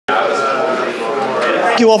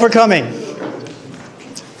you all for coming.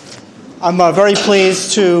 I'm very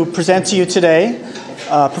pleased to present to you today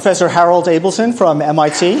Professor Hal Abelson from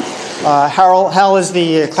MIT. Hal is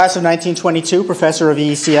the class of 1922 professor of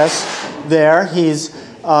ECS there. He's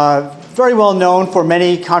very well known for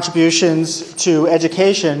many contributions to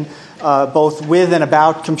education, both with and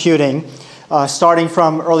about computing, starting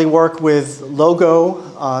from early work with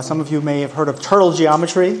Logo. Some of you may have heard of turtle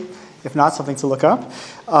geometry. If not, something to look up.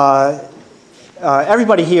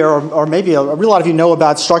 Everybody here, or maybe a real lot of you, know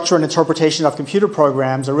about Structure and Interpretation of Computer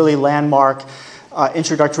Programs, a really landmark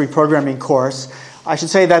introductory programming course. I should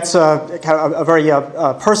say that's a very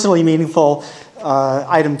personally meaningful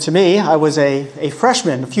item to me. I was a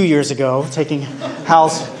freshman a few years ago taking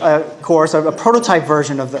Hal's course, a prototype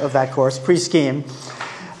version of that course, pre-scheme.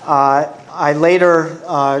 I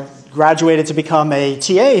later graduated to become a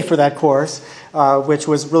TA for that course, which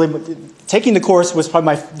was really, taking the course was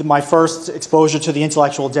probably my first exposure to the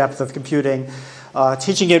intellectual depth of computing.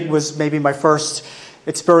 Teaching it was maybe my first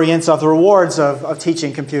experience of the rewards of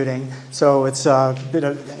teaching computing. So it's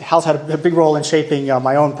Hal's had a big role in shaping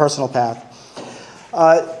my own personal path.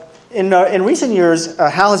 In recent years,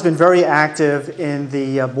 Hal has been very active in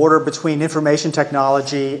the border between information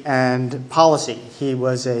technology and policy. He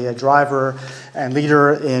was a driver and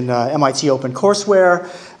leader in MIT OpenCourseware,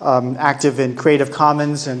 active in Creative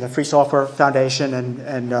Commons and the Free Software Foundation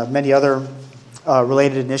and many other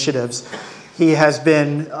related initiatives. He has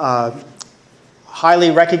been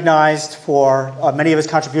highly recognized for many of his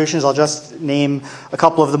contributions. I'll just name a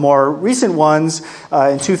couple of the more recent ones.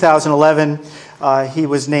 In 2011, he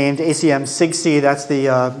was named ACM SIGC, that's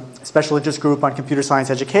the Special Interest Group on Computer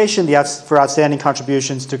Science Education, for outstanding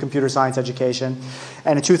contributions to computer science education.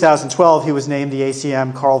 And in 2012, he was named the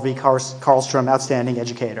ACM Carl V. Karlstrom Outstanding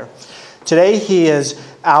Educator. Today, he is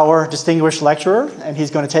our distinguished lecturer, and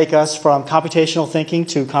he's going to take us from computational thinking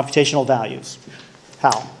to computational values.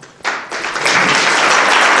 Hal.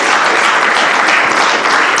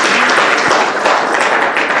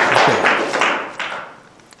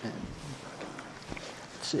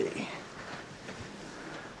 See.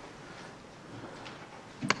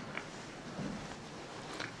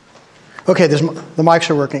 Okay, the mics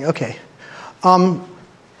are working. Okay.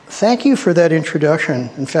 Thank you for that introduction.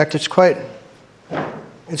 In fact, it's quite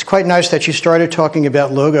nice that you started talking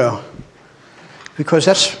about Logo, because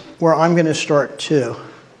that's where I'm going to start too.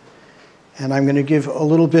 And I'm going to give a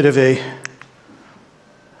little bit of a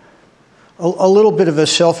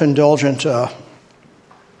self-indulgent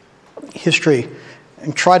history,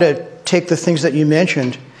 and try to take the things that you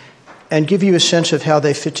mentioned and give you a sense of how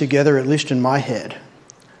they fit together, at least in my head.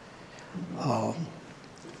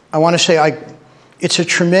 I want to say it's a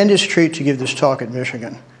tremendous treat to give this talk at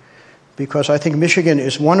Michigan, because I think Michigan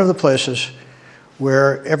is one of the places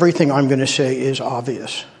where everything I'm going to say is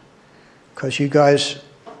obvious, because you guys,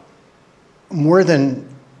 more than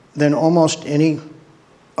almost any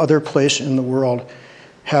other place in the world,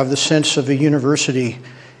 have the sense of a university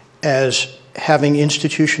as having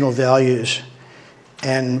institutional values,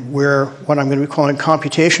 and where what I'm going to be calling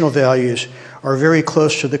computational values are very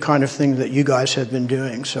close to the kind of thing that you guys have been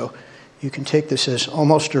doing. So you can take this as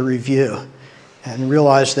almost a review and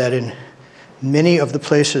realize that in many of the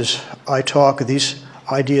places I talk, these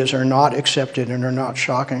ideas are not accepted and are not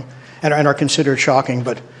shocking, and are considered shocking.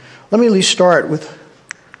 But let me at least start with,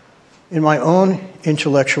 in my own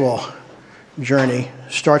intellectual journey,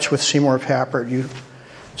 starts with Seymour Papert.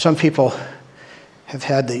 Some people have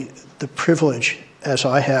had the privilege, as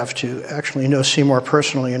I have, to actually know Seymour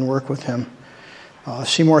personally and work with him.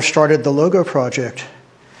 Seymour started the Logo project,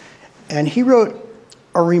 and he wrote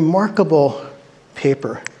a remarkable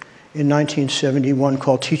paper in 1971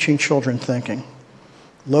 called Teaching Children Thinking.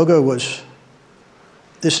 Logo was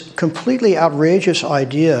this completely outrageous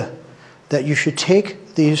idea that you should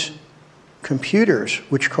take these computers,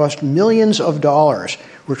 which cost millions of dollars,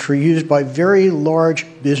 which were used by very large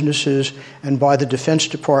businesses and by the Defense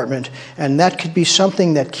Department, and that could be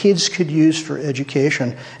something that kids could use for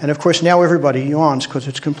education. And of course, now everybody yawns because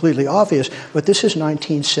it's completely obvious, but this is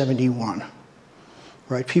 1971,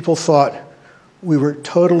 right? People thought we were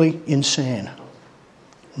totally insane.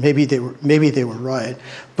 Maybe they were right.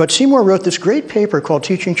 But Seymour wrote this great paper called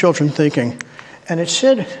Teaching Children Thinking, and it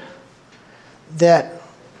said that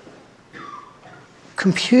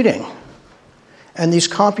computing and these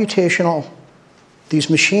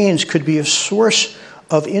machines could be a source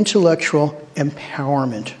of intellectual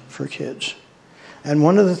empowerment for kids. And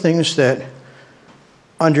one of the things that,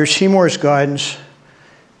 under Seymour's guidance,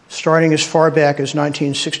 starting as far back as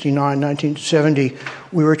 1969, 1970,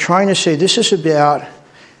 we were trying to say this is about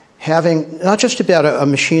having, not just about a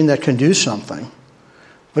machine that can do something,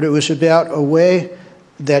 but it was about a way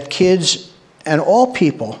that kids and all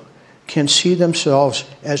people can see themselves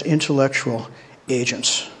as intellectual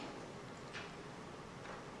agents.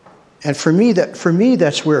 And for me,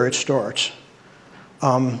 that's where it starts.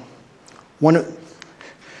 You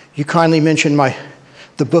kindly mentioned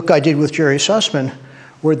the book I did with Jerry Sussman,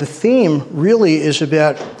 where the theme really is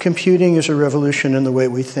about computing as a revolution in the way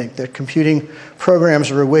we think, that computing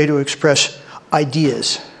programs are a way to express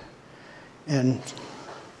ideas. And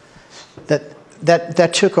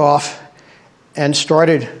that took off and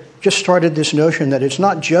started this notion that it's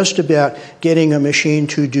not just about getting a machine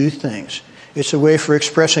to do things. It's a way for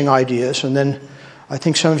expressing ideas. And then I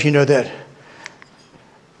think some of you know that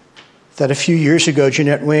a few years ago,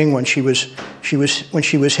 Jeanette Wing, when she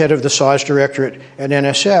was head of the size directorate at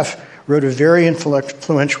NSF, wrote a very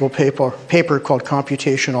influential paper called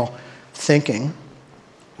Computational Thinking,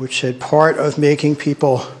 which said part of making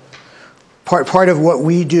people, part of what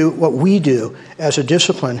we do as a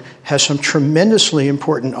discipline has some tremendously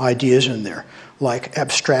important ideas in there, like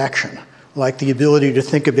abstraction, like the ability to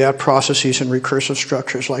think about processes and recursive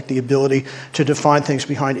structures, like the ability to define things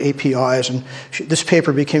behind APIs. And this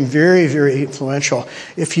paper became very, very influential.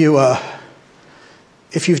 If you've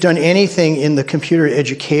done anything in the computer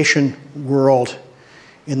education world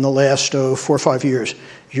in the last 4 or 5 years,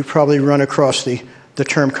 you've probably run across the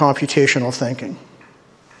term computational thinking.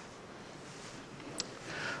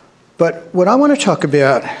 But what I want to talk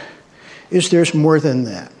about is there's more than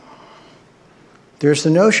that. There's the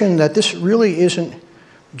notion that this really isn't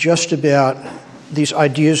just about these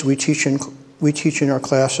ideas we teach in our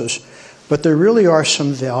classes, but there really are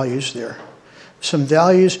some values there. Some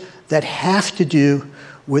values that have to do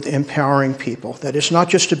with empowering people. That it's not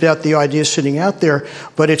just about the ideas sitting out there,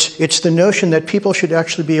 but it's the notion that people should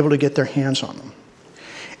actually be able to get their hands on them.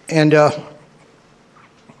 And I'd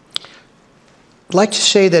like to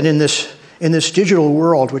say that in this digital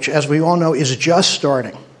world, which as we all know is just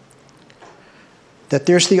starting, that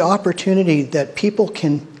there's the opportunity that people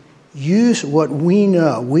can use what we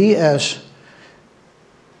know, we as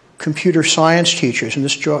computer science teachers, and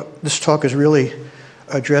this talk is really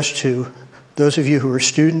addressed to those of you who are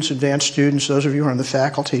students, advanced students, those of you who are on the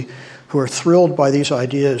faculty, who are thrilled by these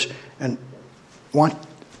ideas and want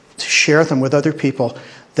to share them with other people,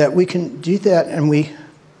 that we can do that and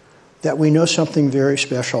that we know something very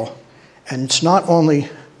special. And it's not only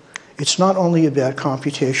about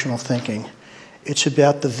computational thinking. It's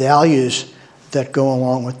about the values that go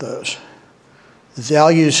along with those. The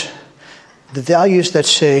values that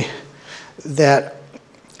say that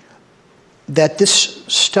this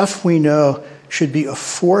stuff we know should be a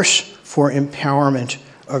force for empowerment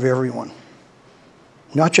of everyone.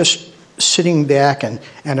 Not just sitting back and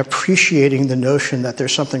appreciating the notion that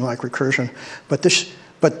there's something like recursion, but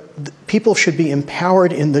people should be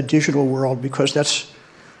empowered in the digital world because that's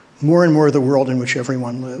more and more the world in which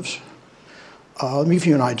everyone lives. Let me give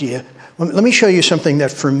you an idea. Let me show you something that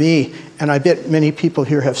for me, and I bet many people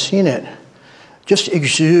here have seen it, just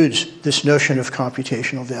exudes this notion of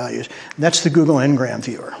computational values. And that's the Google Ngram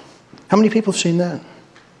viewer. How many people have seen that?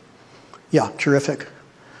 Yeah, terrific.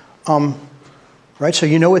 Right, so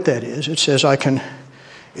you know what that is. It says I can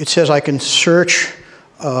search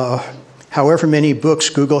however many books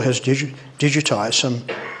Google has digitized, some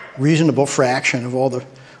reasonable fraction of all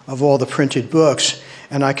the printed books.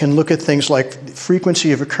 And I can look at things like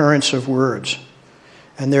frequency of occurrence of words.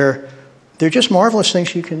 And they're just marvelous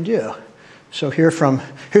things you can do. So here's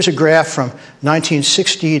a graph from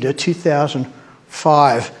 1960 to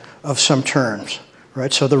 2005 of some terms,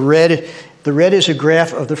 right? So the red is a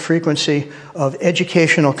graph of the frequency of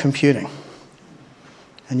educational computing.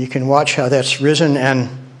 And you can watch how that's risen and,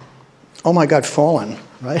 oh my God, fallen,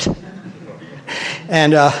 right?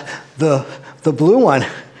 And the blue one,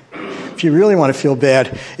 if you really want to feel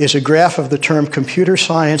bad, is a graph of the term computer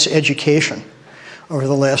science education over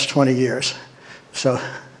the last 20 years. So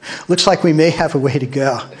looks like we may have a way to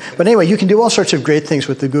go. But anyway, you can do all sorts of great things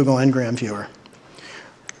with the Google Ngram viewer.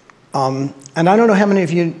 And I don't know how many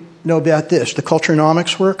of you know about this, the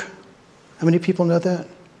Culturenomics work. How many people know that?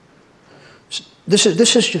 This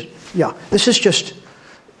is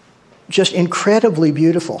just incredibly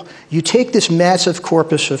beautiful. You take this massive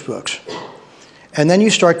corpus of books, and then you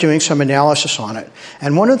start doing some analysis on it.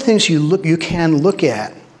 And one of the things you can look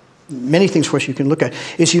at, many things of course you can look at,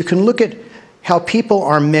 is you can look at how people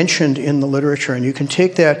are mentioned in the literature, and you can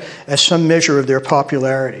take that as some measure of their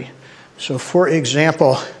popularity. So for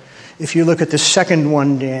example, if you look at the second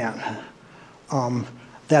one down,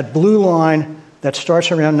 that blue line that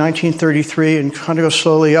starts around 1933 and kind of goes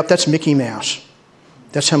slowly up, that's Mickey Mouse.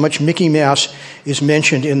 That's how much Mickey Mouse is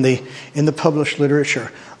mentioned in the published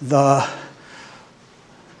literature. The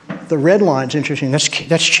red line's interesting. That's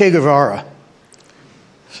Che Guevara.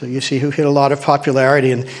 So you see who hit a lot of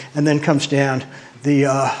popularity, and then comes down the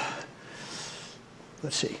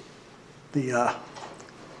let's see, the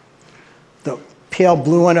pale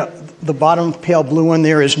blue one, the bottom pale blue one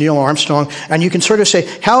there is Neil Armstrong, and you can sort of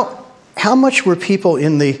say how much were people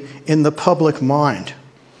in the public mind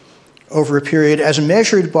over a period as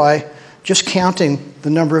measured by just counting the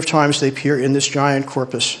number of times they appear in this giant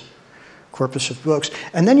corpus of books.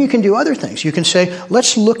 And then you can do other things. You can say,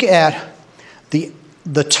 let's look at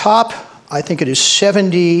the top, I think it is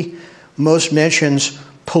 70 most mentions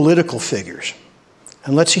political figures.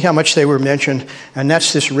 And let's see how much they were mentioned, and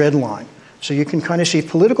that's this red line. So you can kind of see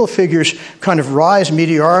political figures kind of rise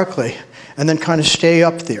meteorically and then kind of stay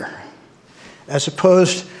up there, as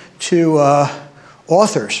opposed to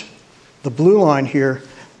authors, the blue line here,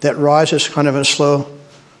 that rises kind of in a slow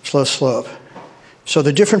slope. So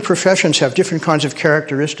the different professions have different kinds of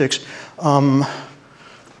characteristics.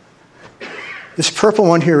 This purple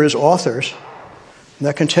one here is authors. And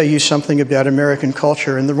that can tell you something about American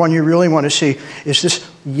culture. And the one you really want to see is this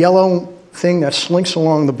yellow thing that slinks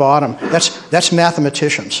along the bottom. That's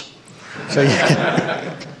mathematicians. So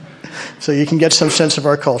you can get some sense of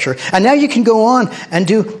our culture. And now you can go on and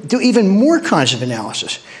do even more kinds of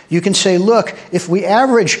analysis. You can say, look, if we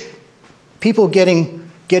average people getting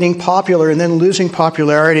popular and then losing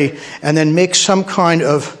popularity, and then make some kind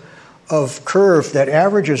of curve that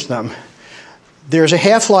averages them, there's a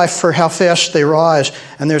half-life for how fast they rise,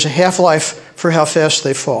 and there's a half-life for how fast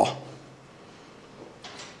they fall.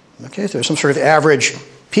 Okay, so there's some sort of average,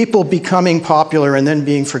 people becoming popular and then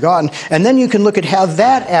being forgotten. And then you can look at how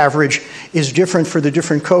that average is different for the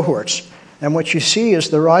different cohorts. And what you see is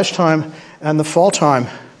the rise time and the fall time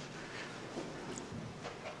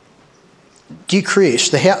decrease.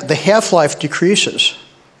 The half-life decreases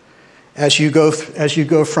as you go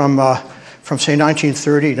from say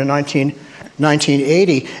 1930 to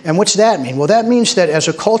 1980. And what's that mean? Well, that means that as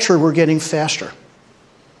a culture, we're getting faster.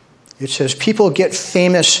 It says people get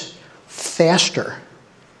famous faster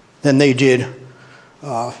than they did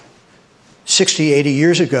 60, 80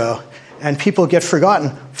 years ago, and people get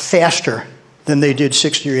forgotten faster than they did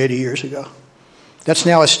 60 or 80 years ago. That's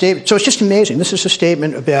now a statement. So it's just amazing. This is a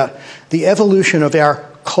statement about the evolution of our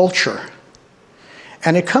culture.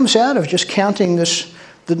 And it comes out of just counting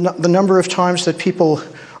the number of times that people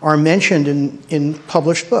are mentioned in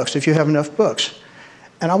published books, if you have enough books.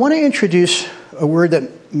 And I want to introduce a word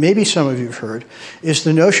that maybe some of you have heard, is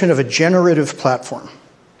the notion of a generative platform.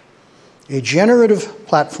 A generative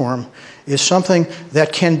platform is something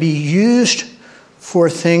that can be used for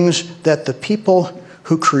things that the people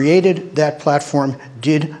who created that platform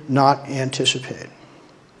did not anticipate.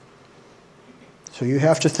 So you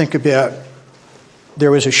have to think about,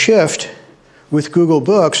 there was a shift with Google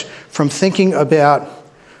Books from thinking about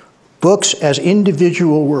books as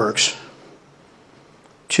individual works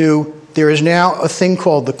to there is now a thing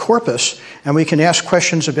called the corpus, and we can ask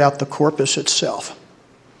questions about the corpus itself.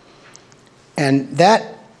 And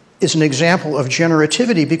that is an example of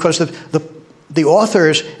generativity because the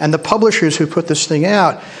authors and the publishers who put this thing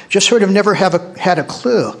out just sort of never had a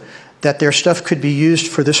clue that their stuff could be used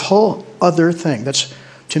for this whole other thing. That's,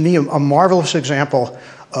 to me, a marvelous example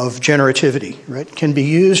of generativity, right? Can be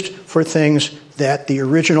used for things that the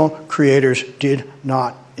original creators did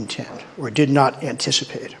not intend or did not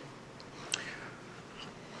anticipate.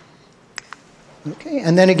 Okay,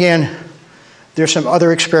 and then again, there's some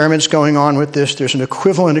other experiments going on with this. There's an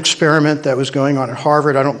equivalent experiment that was going on at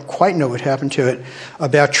Harvard. I don't quite know what happened to it,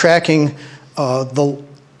 about tracking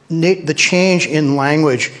the change in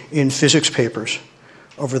language in physics papers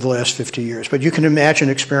over the last 50 years. But you can imagine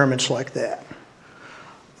experiments like that.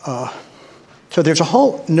 So there's a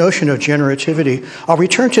whole notion of generativity. I'll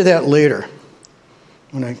return to that later.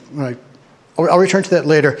 I'll return to that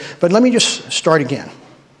later. But let me just start again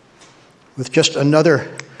with just another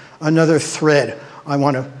thread I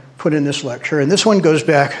want to put in this lecture. And this one goes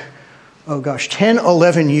back, 10,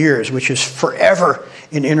 11 years, which is forever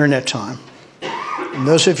in internet time. And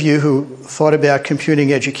those of you who thought about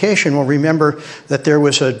computing education will remember that there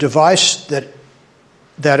was a device that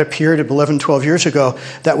appeared 11, 12 years ago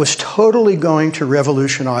that was totally going to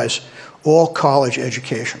revolutionize all college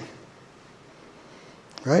education.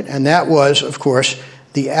 Right? And that was, of course,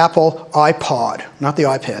 the Apple iPod, not the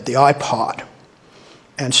iPad, the iPod.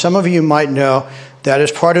 And some of you might know that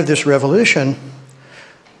as part of this revolution,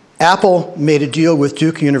 Apple made a deal with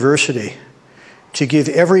Duke University to give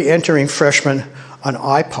every entering freshman an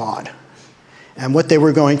iPod. And what they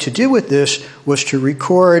were going to do with this was to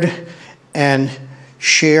record and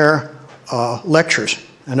share lectures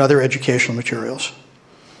and other educational materials.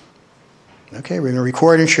 Okay, we're going to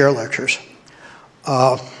record and share lectures.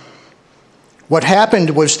 What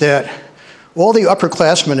happened was that all the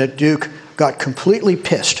upperclassmen at Duke got completely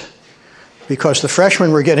pissed because the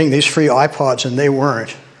freshmen were getting these free iPods and they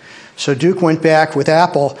weren't. So Duke went back with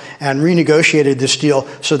Apple and renegotiated this deal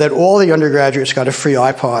so that all the undergraduates got a free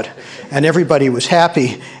iPod and everybody was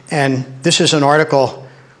happy. And this is an article,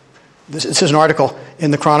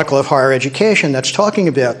 in the Chronicle of Higher Education that's talking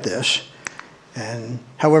about this and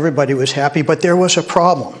how everybody was happy, but there was a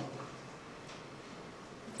problem.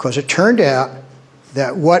 Because it turned out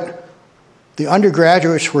that what the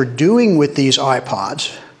undergraduates were doing with these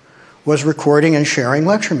iPods was recording and sharing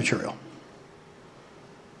lecture material.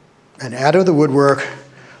 And out of the woodwork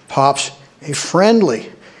pops a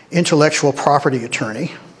friendly intellectual property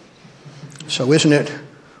attorney. So isn't it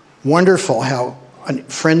wonderful how a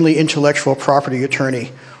friendly intellectual property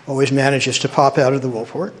attorney always manages to pop out of the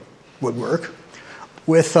woodwork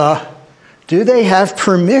with, do they have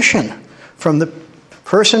permission from the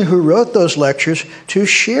person who wrote those lectures to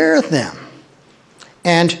share them?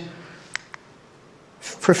 And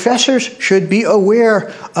professors should be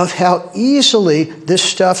aware of how easily this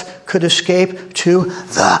stuff could escape to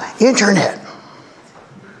the internet.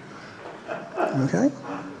 Okay?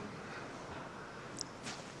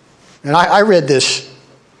 And I read this,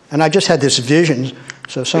 and I just had this vision,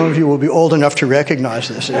 so some of you will be old enough to recognize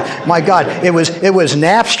this. My God, it was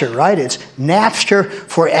Napster, right? It's Napster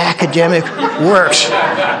for academic works.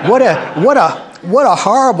 What a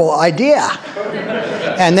horrible idea.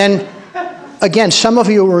 And then, again, some of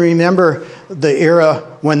you will remember the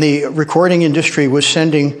era when the recording industry was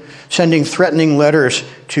sending threatening letters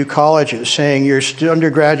to colleges saying your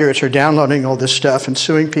undergraduates are downloading all this stuff and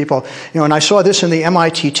suing people. You know, and I saw this in the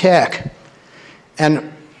MIT Tech,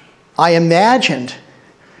 and I imagined,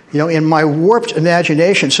 you know, in my warped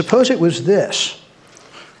imagination, suppose it was this,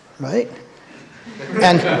 right?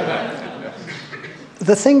 And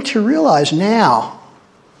the thing to realize now,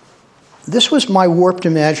 this was my warped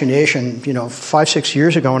imagination, you know, 5, 6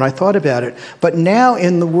 years ago when I thought about it. But now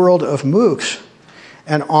in the world of MOOCs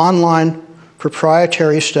and online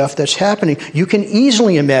proprietary stuff that's happening, you can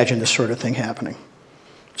easily imagine this sort of thing happening.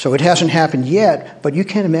 So it hasn't happened yet, but you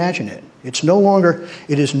can imagine it. It is no longer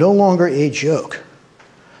a joke.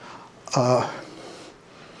 Let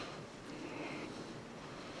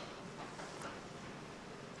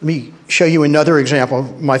me show you another example,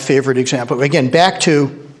 my favorite example. Again, back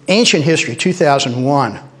to ancient history,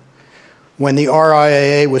 2001, when the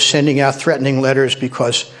RIAA was sending out threatening letters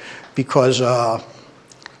because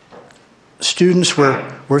students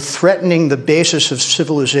were threatening the basis of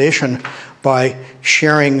civilization by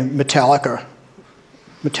sharing Metallica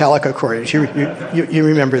recordings. You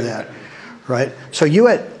remember that, right? So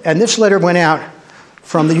and this letter went out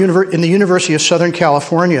from the University of Southern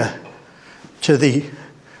California to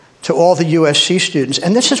all the USC students.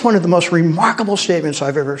 And this is one of the most remarkable statements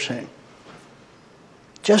I've ever seen.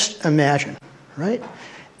 Just imagine, right?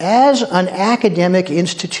 As an academic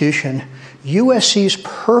institution, USC's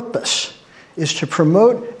purpose is to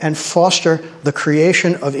promote and foster the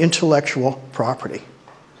creation of intellectual property.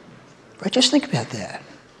 Right? Just think about that.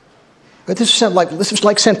 Right? This is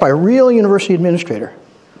like sent by a real university administrator.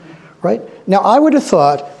 Right? Now, I would have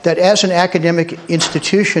thought that as an academic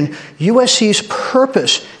institution, USC's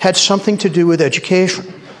purpose had something to do with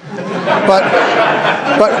education.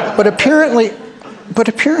 But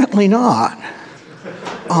apparently not.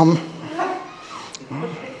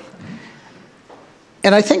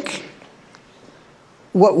 And I think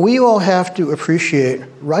what we all have to appreciate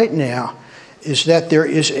right now is that there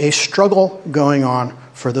is a struggle going on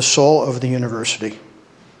for the soul of the university.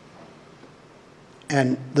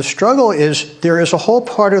 And the struggle is there is a whole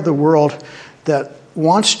part of the world that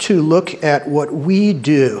wants to look at what we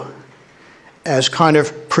do as kind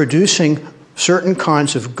of producing certain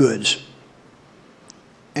kinds of goods.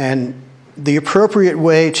 And the appropriate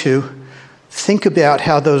way to think about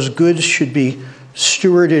how those goods should be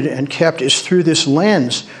stewarded and kept is through this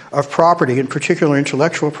lens of property, in particular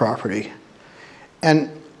intellectual property. And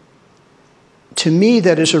to me,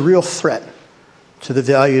 that is a real threat to the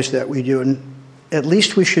values that we do. And at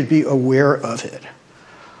least we should be aware of it.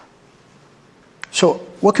 So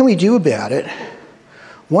what can we do about it?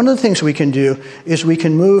 One of the things we can do is we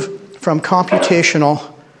can move from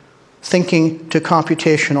computational thinking to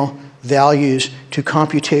computational values to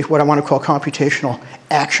what I want to call computational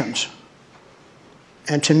actions.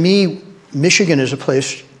 And to me, Michigan is a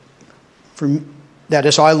place that,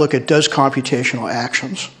 as I look at, does computational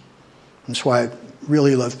actions. That's why I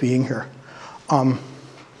really love being here. One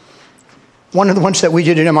of the ones that we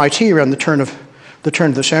did at MIT around the turn of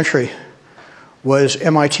the century was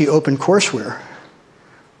MIT OpenCourseware,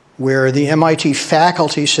 where the MIT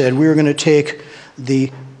faculty said we were going to take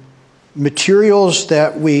the materials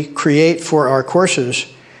that we create for our courses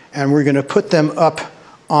and we're going to put them up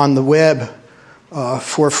on the web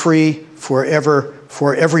for free, forever,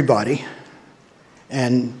 for everybody.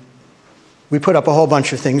 And we put up a whole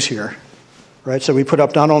bunch of things here, right? So we put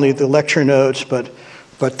up not only the lecture notes, but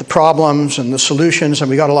the problems and the solutions, and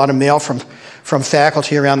we got a lot of mail from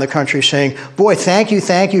faculty around the country saying, boy, thank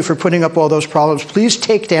you for putting up all those problems. Please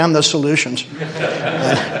take down the solutions.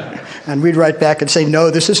 And we'd write back and say,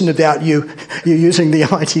 no, this isn't about you using the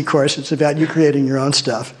MIT course. It's about you creating your own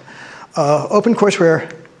stuff.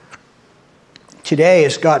 OpenCourseware today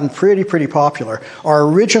has gotten pretty popular. Our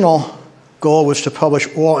original goal was to publish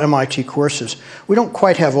all MIT courses. We don't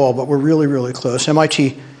quite have all, but we're really close.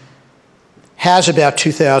 MIT has about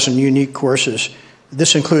 2,000 unique courses.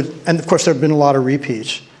 This includes, and of course there have been a lot of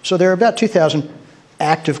repeats. So there are about 2,000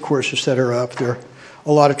 active courses that are up. There are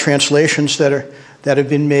a lot of translations that have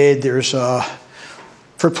been made. There's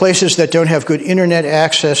for places that don't have good internet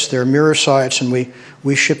access, there are mirror sites, and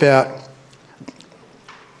we ship out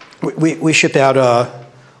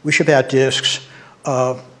disks.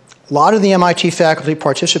 A lot of the MIT faculty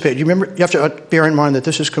participate. You have to bear in mind that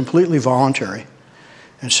this is completely voluntary,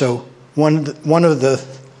 and so one of the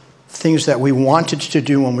things that we wanted to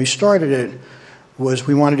do when we started it was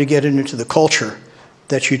we wanted to get it into the culture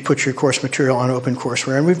that you'd put your course material on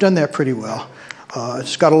OpenCourseware, and we've done that pretty well.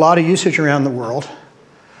 It's got a lot of usage around the world.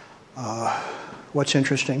 What's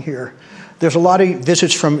interesting here? There's a lot of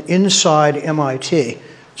visits from inside MIT.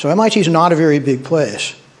 So MIT is not a very big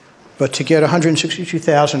place, but to get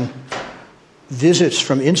 162,000 visits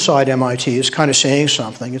from inside MIT is kind of saying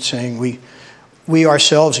something. It's saying we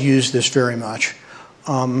ourselves use this very much.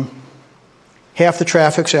 Half the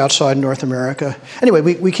traffic's outside North America. Anyway,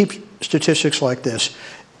 we keep statistics like this.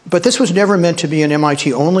 But this was never meant to be an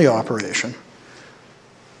MIT-only operation.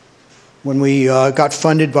 When we got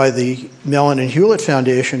funded by the Mellon and Hewlett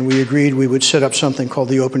Foundation, we agreed we would set up something called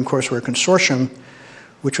the OpenCourseware Consortium,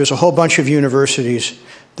 which was a whole bunch of universities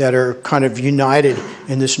that are kind of united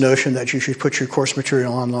in this notion that you should put your course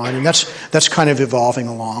material online, and that's kind of evolving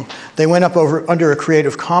along. They went up under a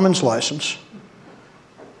Creative Commons license.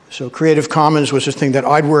 So Creative Commons was a thing that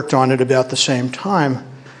I'd worked on at about the same time,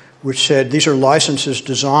 which said these are licenses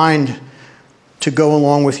designed to go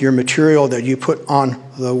along with your material that you put on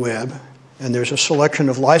the web. And there's a selection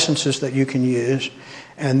of licenses that you can use.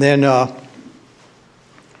 And then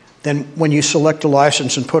when you select a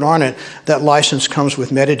license and put on it, that license comes with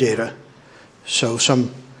metadata. So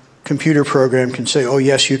some computer program can say, oh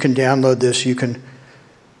yes, you can download this, you can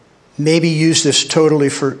maybe use this totally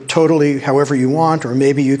however you want, or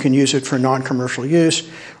maybe you can use it for non-commercial use,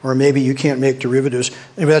 or maybe you can't make derivatives.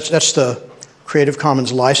 Anyway, that's the Creative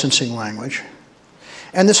Commons licensing language.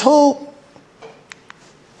 And this whole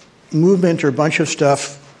movement or bunch of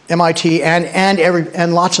stuff, MIT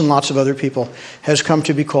and lots and lots of other people, has come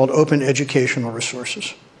to be called open educational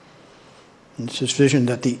resources. And it's this vision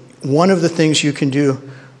that one of the things you can do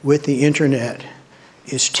with the internet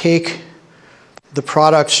is take the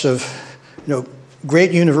products of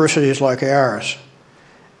great universities like ours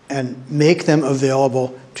and make them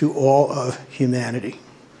available to all of humanity.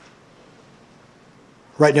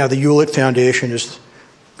 Right now, the Hewlett Foundation is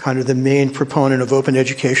kind of the main proponent of open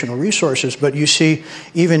educational resources, but you see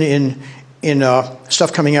even in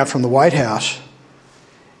stuff coming out from the White House,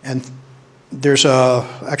 and there's a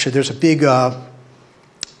big, I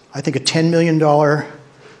think a $10 million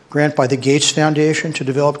grant by the Gates Foundation to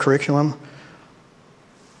develop curriculum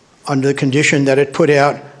under the condition that it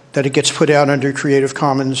gets put out under Creative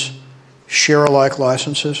Commons share-alike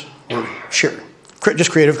licenses, or just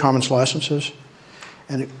Creative Commons licenses.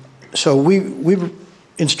 And so we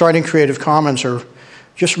in starting Creative Commons are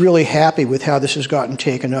just really happy with how this has gotten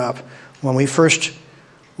taken up. When we first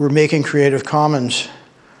were making Creative Commons,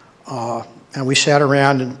 and we sat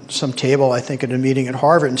around at some table, I think at a meeting at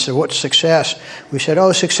Harvard, and said, what's success? We said,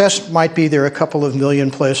 oh, success might be there are a couple of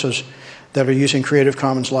million places that are using Creative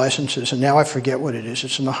Commons licenses, and now I forget what it is.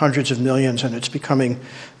 It's in the hundreds of millions, and it's becoming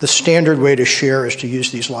the standard way to share is to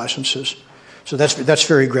use these licenses. So that's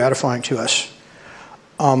very gratifying to us.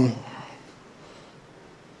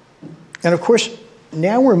 And of course,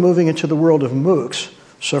 now we're moving into the world of MOOCs.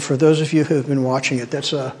 So for those of you who have been watching it,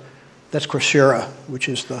 that's Coursera, which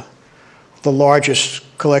is the largest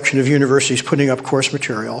collection of universities putting up course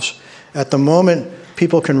materials. At the moment,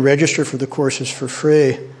 people can register for the courses for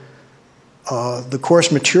free. The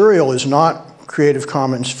course material is not Creative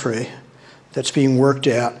Commons free. That's being worked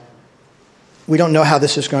at. We don't know how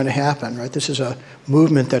this is going to happen, right? This is a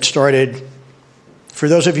movement that started, for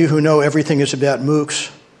those of you who know everything is about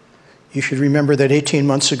MOOCs, you should remember that 18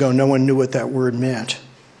 months ago, no one knew what that word meant.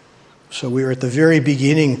 So we are at the very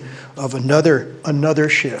beginning of another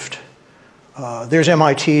shift. There's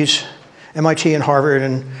MIT and Harvard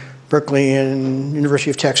and Berkeley and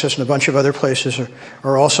University of Texas and a bunch of other places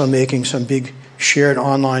are also making some big shared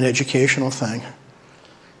online educational thing.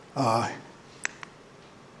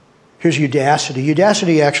 Here's Udacity.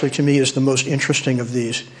 Udacity actually, to me, is the most interesting of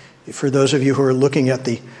these, for those of you who are looking at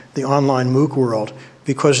the online MOOC world,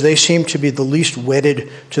 because they seem to be the least wedded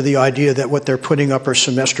to the idea that what they're putting up are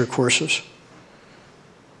semester courses.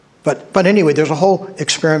 But anyway, there's a whole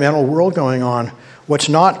experimental world going on. What's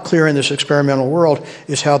not clear in this experimental world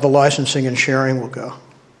is how the licensing and sharing will go.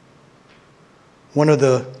 One of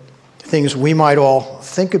the things we might all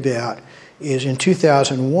think about is in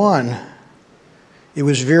 2001, it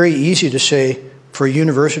was very easy to say, for a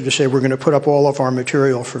university to say, we're going to put up all of our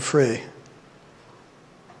material for free,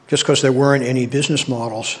 just because there weren't any business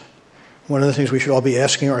models. One of the things we should all be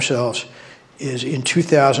asking ourselves is, in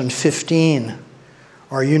 2015,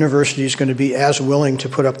 are universities going to be as willing to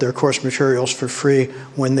put up their course materials for free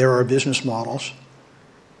when there are business models?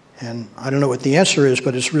 And I don't know what the answer is,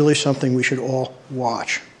 but it's really something we should all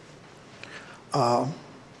watch. Enough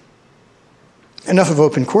of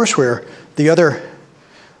OpenCourseWare. The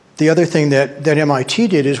other thing that MIT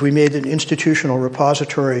did is we made an institutional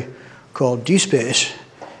repository called DSpace.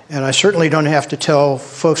 And I certainly don't have to tell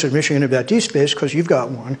folks at Michigan about DSpace because you've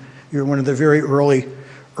got one. You're one of the very early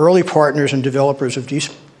partners and developers of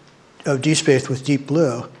DSpace with Deep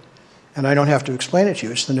Blue. And I don't have to explain it to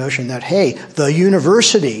you. It's the notion that, hey, the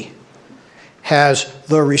university has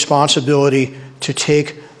the responsibility to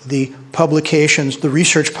take the publications, the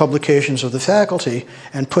research publications of the faculty,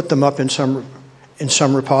 and put them up in some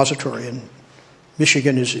repository. And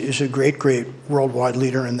Michigan is a great worldwide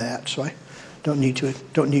leader in that. So I don't need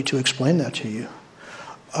to explain that to you.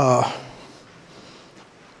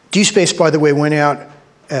 DSpace, by the way, went out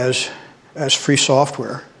as free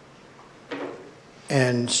software.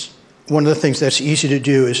 And one of the things that's easy to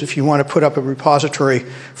do is if you want to put up a repository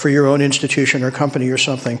for your own institution or company or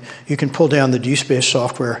something, you can pull down the DSpace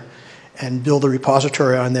software and build a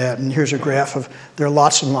repository on that. And here's a graph of, there are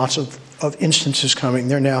lots and lots of instances coming.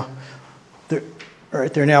 They're now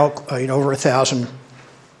over 1,000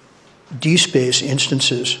 DSpace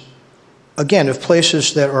instances. Again, of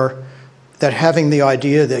places that having the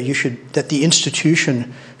idea that the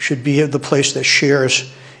institution should be the place that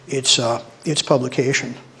shares its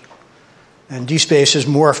publication. And DSpace has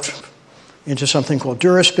morphed into something called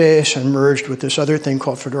DuraSpace and merged with this other thing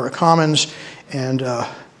called Fedora Commons. And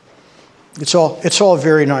it's all a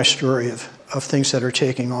very nice story of things that are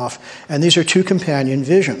taking off. And these are two companion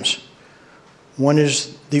visions. One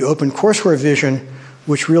is the OpenCourseWare vision,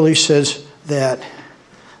 which really says that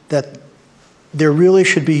there really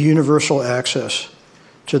should be universal access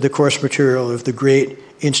to the course material of the great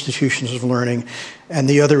institutions of learning. And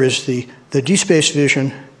the other is the DSpace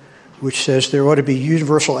vision, which says there ought to be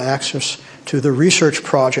universal access to the research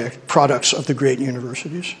products of the great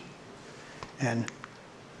universities. And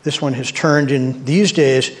this one has turned in these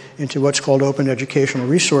days into what's called open educational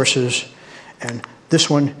resources, and this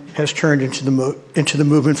one has turned into the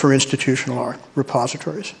movement for institutional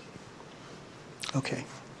repositories. Okay.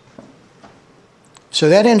 So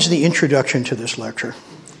that ends the introduction to this lecture.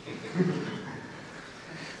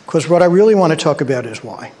 Because what I really want to talk about is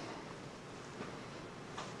why.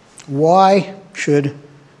 Why should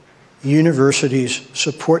universities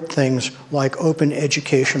support things like open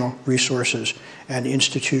educational resources and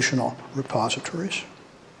institutional repositories?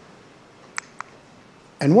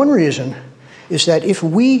 And one reason is that if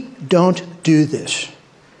we don't do this,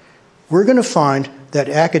 we're going to find that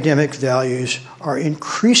academic values are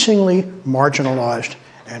increasingly marginalized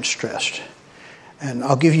and stressed. And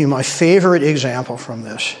I'll give you my favorite example from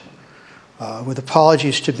this. With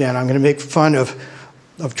apologies to Ben, I'm going to make fun of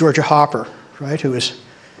Georgia Hopper, right, who is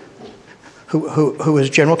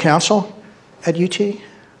general counsel at UT.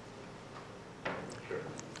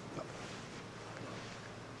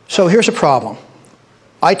 So here's a problem.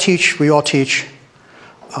 I teach, we all teach,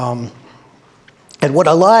 and what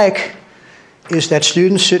I like is that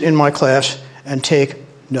students sit in my class and take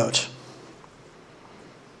notes.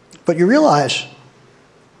 But you realize,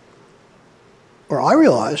 or I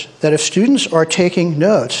realize, that if students are taking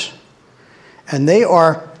notes and they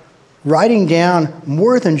are writing down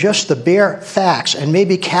more than just the bare facts and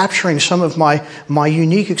maybe capturing some of my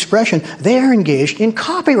unique expression, they are engaged in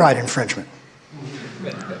copyright infringement.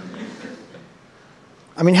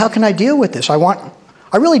 I mean, how can I deal with this? I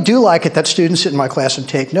really do like it that students sit in my class and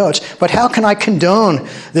take notes, but how can I condone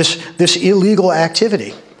this illegal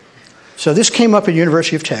activity? So this came up at the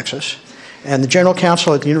University of Texas, and the general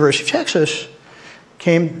counsel at the University of Texas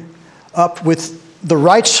came up with the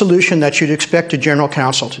right solution that you'd expect a general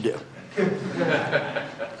counsel to do.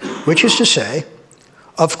 Which is to say,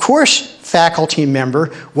 of course, faculty member,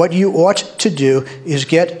 what you ought to do is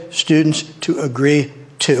get students to agree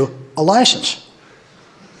to a license.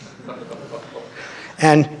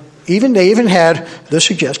 And they even had the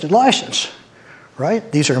suggested license,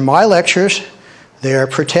 right? These are my lectures. They are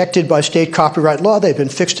protected by state copyright law. They've been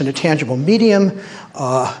fixed in a tangible medium.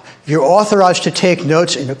 You're authorized to take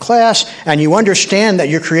notes in a class, and you understand that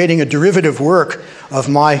you're creating a derivative work of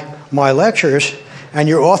my lectures, and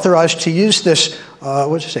you're authorized to use this,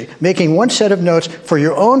 what's it say, making one set of notes for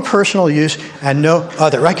your own personal use and no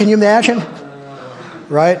other. Right? Can you imagine?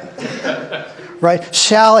 Right? Right?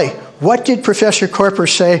 Sally, what did Professor Corper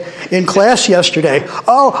say in class yesterday?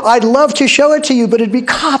 Oh, I'd love to show it to you, but it'd be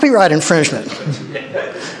copyright infringement.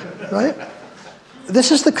 Right?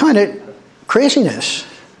 This is the kind of craziness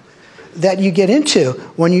that you get into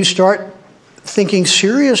when you start thinking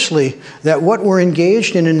seriously that what we're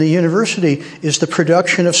engaged in the university is the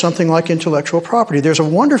production of something like intellectual property. There's a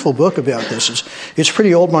wonderful book about this. It's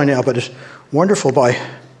pretty old by now, but it's wonderful by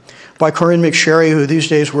Corinne McSherry, who these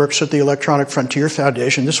days works at the Electronic Frontier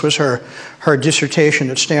Foundation. This was her dissertation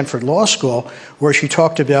at Stanford Law School, where she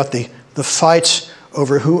talked about the fights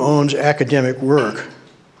over who owns academic work,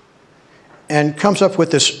 and comes up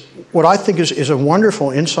with this, what I think is a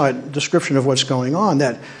wonderful inside description of what's going on,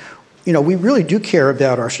 that, you know, we really do care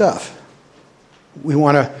about our stuff. We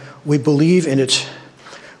believe in its,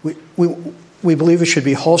 we believe it should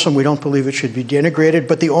be wholesome. We don't believe it should be denigrated.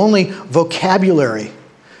 But the only vocabulary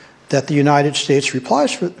that the United States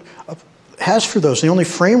has for those, the only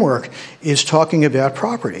framework, is talking about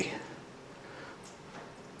property.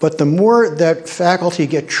 But the more that faculty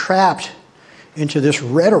get trapped into this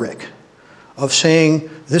rhetoric of saying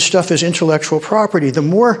this stuff is intellectual property, the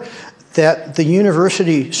more that the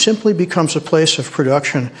university simply becomes a place of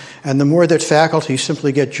production, and the more that faculty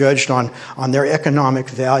simply get judged on their economic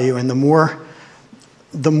value, and the more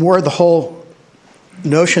the whole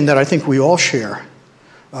notion that I think we all share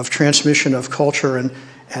of transmission of culture and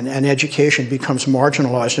education becomes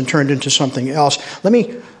marginalized and turned into something else. Let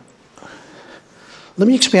me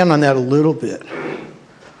expand on that a little bit.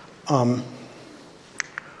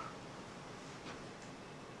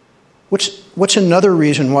 What's another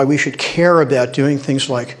reason why we should care about doing things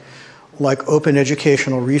like open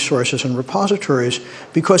educational resources and repositories?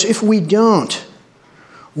 Because if we don't,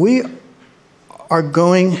 we are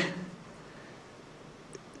going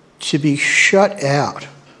to be shut out.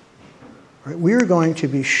 Right? We are going to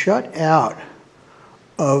be shut out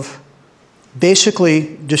of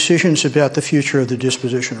basically decisions about the future of the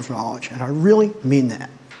disposition of knowledge. And I really mean that.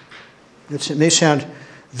 It may sound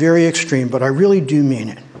very extreme, but I really do mean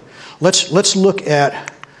it. Let's look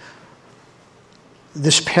at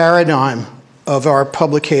this paradigm of our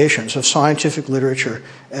publications, of scientific literature,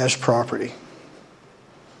 as property.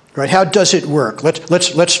 Right? How does it work?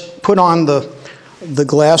 Let's put on the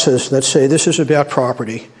glasses that say this is about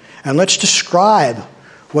property, and let's describe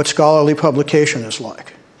what scholarly publication is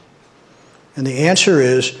like. And the answer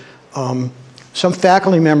is some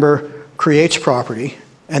faculty member creates property,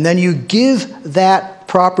 and then you give that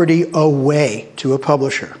property away to a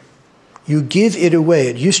publisher. You give it away.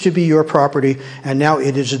 It used to be your property, and now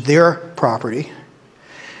it is their property.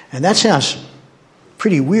 And that sounds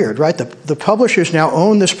pretty weird, right? The publishers now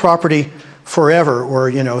own this property forever,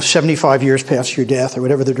 or 75 years past your death, or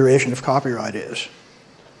whatever the duration of copyright is.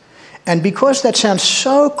 And because that sounds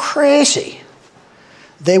so crazy,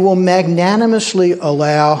 they will magnanimously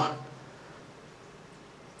allow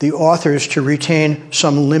the authors to retain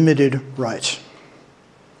some limited rights.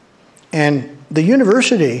 And the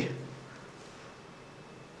university,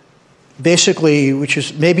 basically, which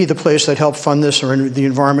is maybe the place that helped fund this or in the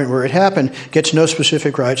environment where it happened, gets no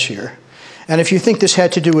specific rights here. And if you think this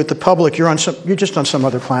had to do with the public, you're just on some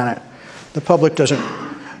other planet. The public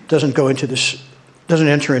doesn't go into this, doesn't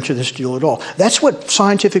enter into this deal at all. That's what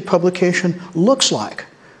scientific publication looks like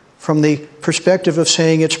from the perspective of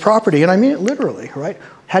saying it's property. And I mean it literally, right?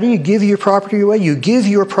 How do you give your property away? You give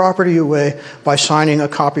your property away by signing a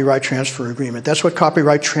copyright transfer agreement. That's what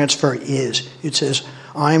copyright transfer is. It says,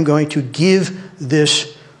 I am going to give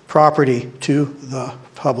this property to the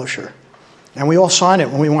publisher. And we all sign it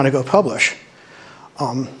when we want to go publish.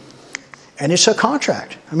 And it's a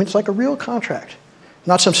contract. I mean, it's like a real contract.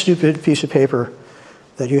 Not some stupid piece of paper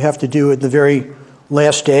that you have to do at the very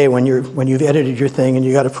last day when you've edited your thing and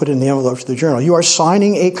you got to put it in the envelope for the journal. You are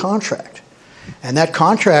signing a contract. And that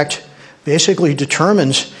contract basically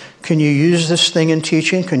determines, can you use this thing in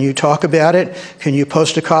teaching? Can you talk about it? Can you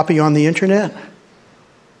post a copy on the internet?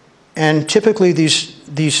 And typically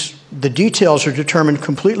the details are determined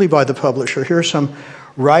completely by the publisher. Here are some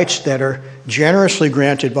rights that are generously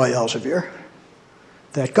granted by Elsevier.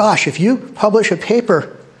 That, gosh, if you publish a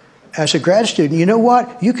paper as a grad student, you know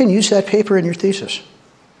what? You can use that paper in your thesis.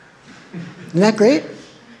 Isn't that great?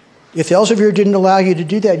 If Elsevier didn't allow you to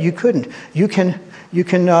do that, you couldn't. You can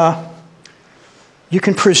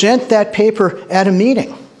present that paper at a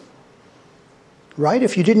meeting. Right?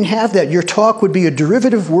 If you didn't have that, your talk would be a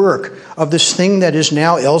derivative work of this thing that is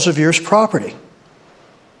now Elsevier's property.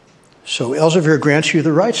 So Elsevier grants you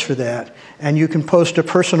the rights for that, and you can post a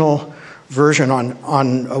personal version on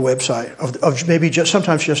a website of maybe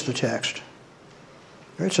sometimes just the text.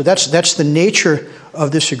 Right? So that's the nature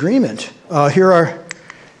of this agreement.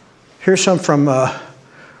 Here's some from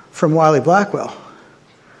Wiley Blackwell.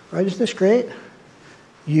 Right? Isn't this great?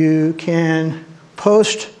 You can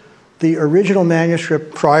post the original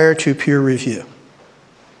manuscript prior to peer review.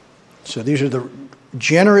 So these are the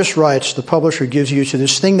generous rights the publisher gives you to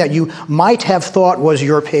this thing that you might have thought was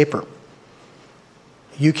your paper.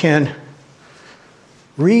 You can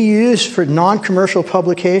reuse for non-commercial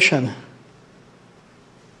publication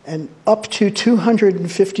and up to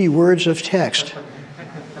 250 words of text.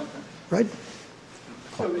 Right?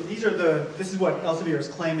 So this is what Elsevier is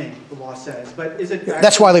claiming the law says, but is it...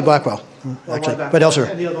 That's Wiley Blackwell, actually, but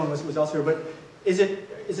Elsevier. And the other one was Elsevier, but is it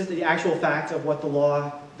the actual fact of what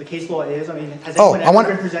the case law is? I mean, has anyone ever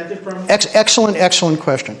been presented from... Excellent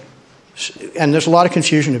question. And there's a lot of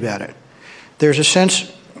confusion about it. There's a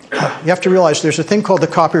sense, you have to realize there's a thing called the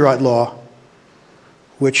copyright law,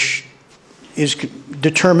 which is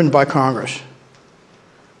determined by Congress.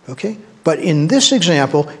 Okay? But in this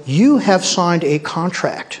example, you have signed a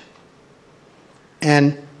contract.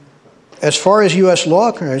 And as far as U.S.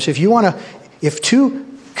 law goes, if two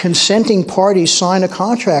consenting parties sign a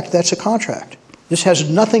contract, that's a contract. This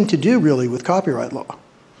has nothing to do really with copyright law.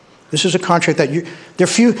 This is a contract that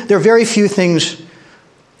there are very few things,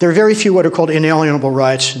 there are very few what are called inalienable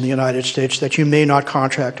rights in the United States that you may not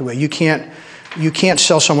contract away. You can't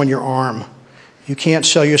sell someone your arm. You can't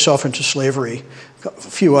sell yourself into slavery. A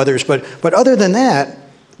few others, but other than that,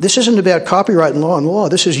 this isn't about copyright and law.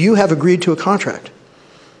 This is you have agreed to a contract.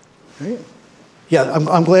 Right? Yeah,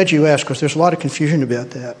 I'm glad you asked because there's a lot of confusion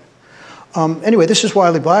about that. Anyway, this is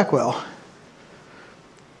Wiley Blackwell.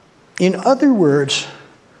 In other words,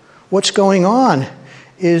 what's going on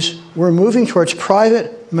is we're moving towards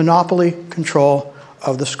private monopoly control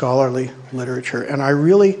of the scholarly literature, and I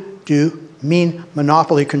really do mean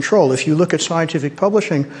monopoly control. If you look at scientific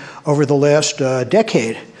publishing over the last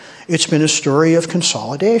decade, it's been a story of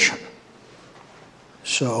consolidation.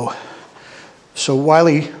 So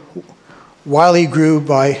Wiley grew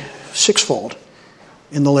by sixfold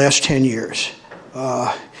in the last 10 years.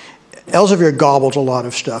 Elsevier gobbled a lot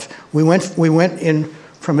of stuff. We went in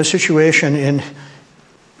from a situation in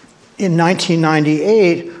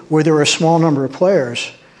 1998 where there were a small number of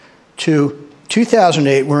players to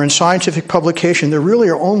 2008, where in scientific publication there really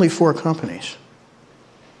are only 4 companies.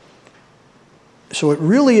 So it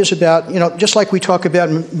really is about, just like we talk about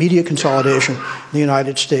media consolidation in the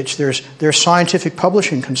United States, there's scientific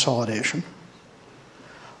publishing consolidation.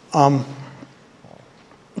 The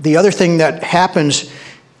other thing that happens,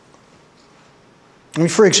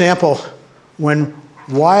 for example, when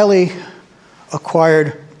Wiley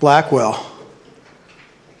acquired Blackwell,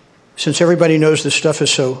 since everybody knows this stuff is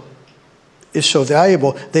so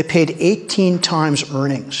valuable, they paid 18 times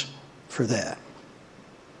earnings for that.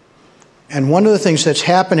 And one of the things that's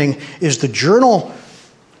happening is the journal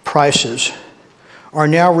prices are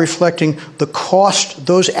now reflecting the cost,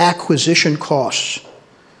 those acquisition costs.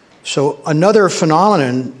 So another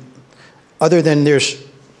phenomenon, other than there's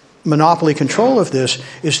monopoly control of this,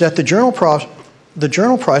 is that the journal prices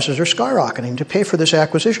are skyrocketing to pay for this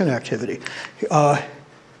acquisition activity.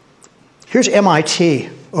 Here's MIT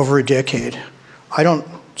over a decade. I don't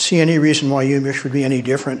see any reason why UMich would be any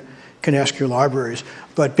different. You can ask your libraries.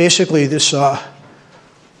 But basically this, that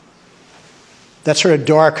sort of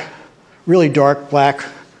dark, really dark black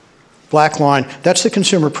line, that's the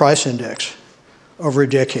consumer price index over a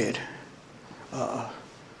decade.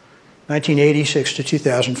 1986 to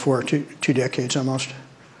 2004, two decades almost.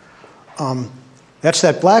 That's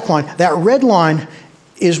that black line. That red line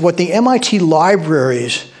is what the MIT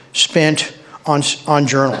libraries spent on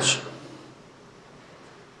journals.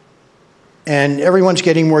 And everyone's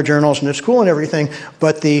getting more journals, and it's cool and everything,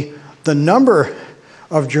 but the number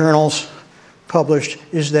of journals published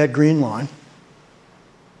is that green line.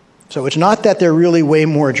 So it's not that there are really way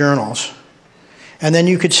more journals. And then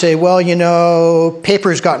you could say, well, you know,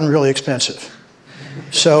 paper's gotten really expensive.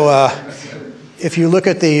 So if you look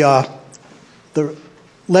at the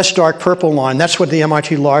less dark purple line, that's what the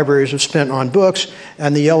MIT libraries have spent on books,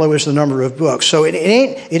 and the yellow is the number of books. So it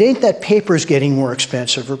ain't that paper's getting more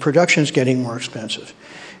expensive or production's getting more expensive.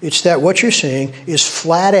 It's that what you're seeing is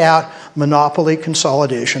flat out monopoly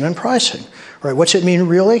consolidation and pricing. Right? What's it mean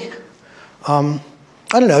really?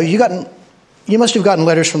 I don't know. You must have gotten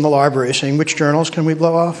letters from the library saying which journals can we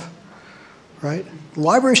blow off, right?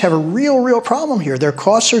 Libraries have a real problem here. Their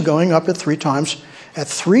costs are going up at three times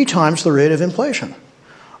the rate of inflation.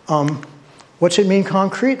 What's it mean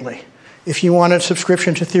concretely? If you want a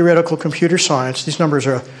subscription to theoretical computer science, these numbers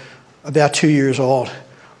are about 2 years old,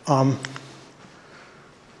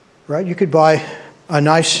 right? You could buy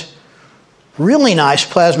a really nice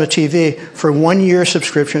plasma TV for 1 year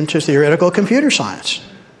subscription to theoretical computer science.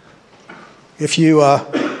 If you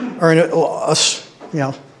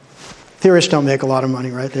theorists don't make a lot of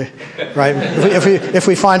money, right? Right? If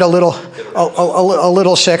we find a little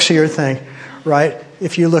sexier thing, right?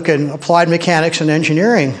 If you look at applied mechanics and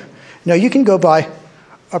engineering, you can go buy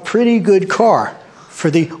a pretty good car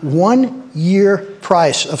for the 1 year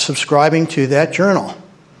price of subscribing to that journal.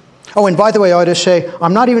 Oh, and by the way, I ought to say,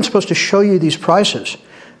 I'm not even supposed to show you these prices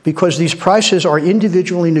because these prices are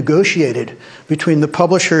individually negotiated between the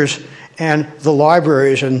publishers and the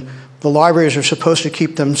libraries are supposed to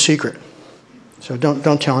keep them secret. So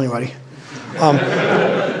don't tell anybody.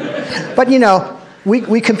 But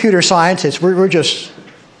we computer scientists, we're just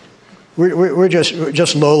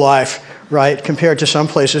low life, right? Compared to some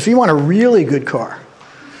places. If you want a really good car,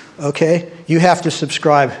 okay, you have to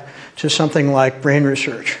subscribe to something like Brain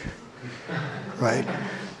Research, right?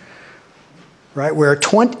 Right, where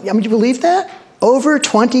you believe that? Over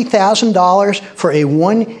 $20,000 for a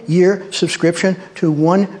 1 year subscription to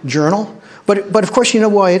one journal. But of course you know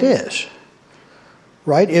why it is,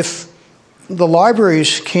 right? If the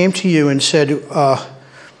libraries came to you and said,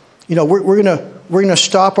 we're going to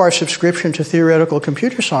stop our subscription to theoretical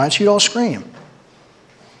computer science, you'd all scream.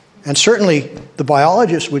 And certainly the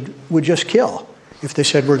biologists would just kill if they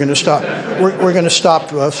said we're going to stop. we're going to stop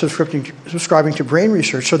subscribing to Brain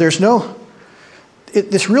Research. So there's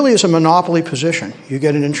this really is a monopoly position. You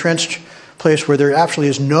get an entrenched place where there actually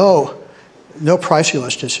is no price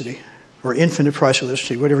elasticity or infinite price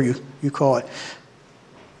elasticity, whatever you call it.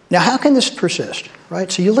 Now, how can this persist,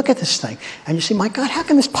 right? So you look at this thing and you say, my God, how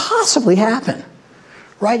can this possibly happen,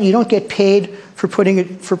 right? You don't get paid for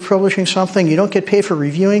publishing something. You don't get paid for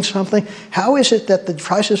reviewing something. How is it that the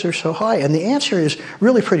prices are so high? And the answer is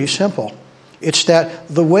really pretty simple. It's that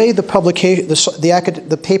the way the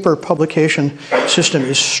paper publication system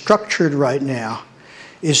is structured right now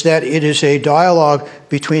is that it is a dialogue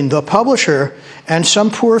between the publisher and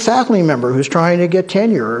some poor faculty member who's trying to get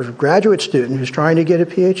tenure, or a graduate student who's trying to get a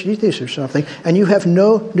PhD thesis or something, and you have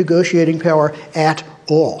no negotiating power at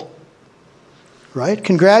all. Right?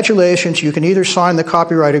 Congratulations, you can either sign the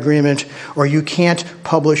copyright agreement or you can't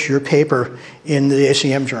publish your paper in the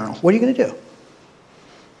ACM journal. What are you going to do?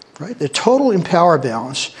 Right? The total power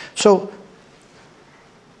balance. So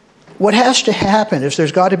what has to happen is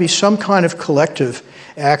there's got to be some kind of collective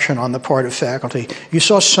action on the part of faculty. You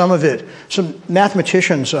saw some of it. Some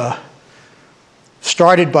mathematicians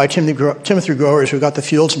started by Timothy Growers, who got the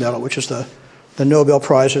Fields Medal, which is the Nobel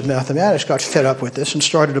Prize of Mathematics, got fed up with this and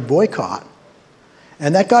started a boycott.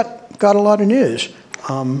 And that got a lot of news.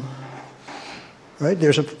 Right?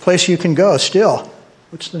 There's a place you can go still.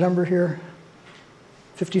 What's the number here?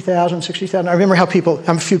 50,000, 60,000. I remember how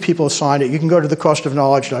few people signed it. You can go to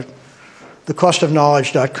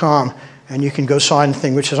thecostofknowledge.com and you can go sign the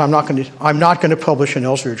thing which says, I'm not going to publish in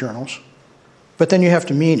Elsevier journals. But then you have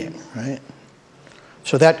to mean it, right?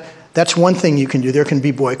 So that's one thing you can do. There can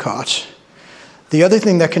be boycotts. The other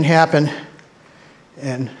thing that can happen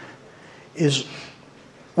is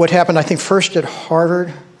what happened, I think, first at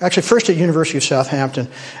Harvard, actually first at University of Southampton,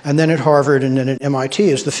 and then at Harvard, and then at MIT,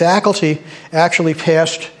 is the faculty actually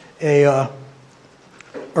passed a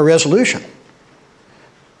resolution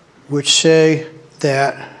which say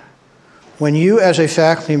that when you as a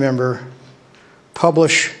faculty member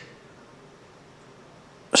publish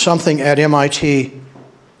something at MIT,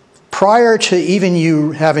 prior to even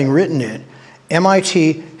you having written it,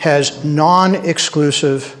 MIT has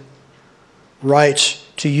non-exclusive rights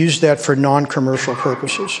to use that for non-commercial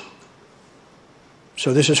purposes.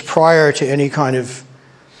 So this is prior to any kind of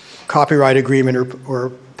copyright agreement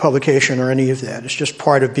or publication or any of that. It's just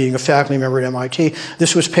part of being a faculty member at MIT.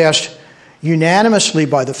 This was passed unanimously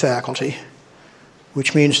by the faculty,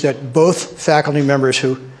 which means that both faculty members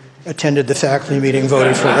who attended the faculty meeting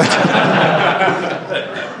voted for it.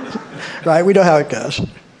 Right? We know how it goes.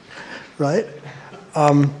 Right?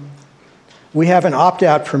 We have an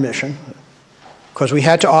opt-out permission because we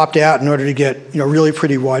had to opt out in order to get really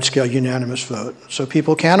pretty wide-scale unanimous vote. So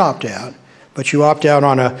people can opt out, but you opt out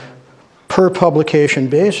on a per-publication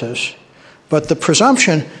basis. But the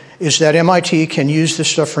presumption is that MIT can use this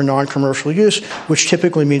stuff for non-commercial use, which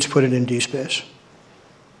typically means put it in DSpace.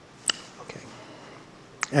 Okay.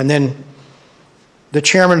 And then the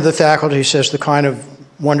chairman of the faculty says the kind of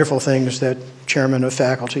wonderful things that chairmen of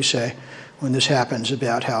faculty say when this happens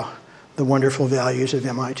about how the wonderful values of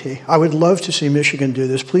MIT. I would love to see Michigan do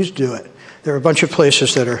this. Please do it. There are a bunch of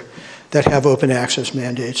places that have open access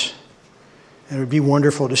mandates. And it would be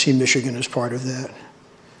wonderful to see Michigan as part of that.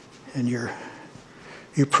 And your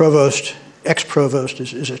provost, ex-provost,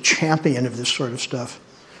 is a champion of this sort of stuff.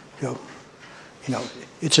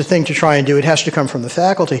 It's a thing to try and do. It has to come from the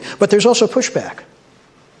faculty. But there's also pushback.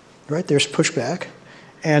 Right? There's pushback.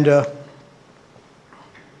 And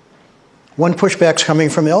one pushback's coming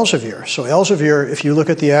from Elsevier. So Elsevier, if you look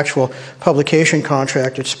at the actual publication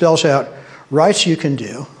contract, it spells out rights you can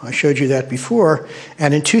do. I showed you that before.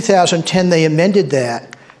 And in 2010, they amended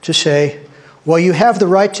that to say, well, you have the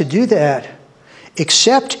right to do that,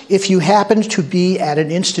 except if you happen to be at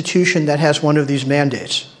an institution that has one of these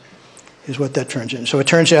mandates, is what that turns in. So it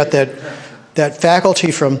turns out that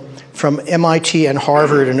faculty from MIT and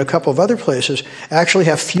Harvard and a couple of other places actually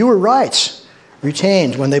have fewer rights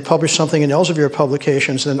retained when they publish something in Elsevier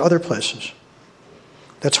publications than other places.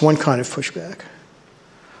 That's one kind of pushback.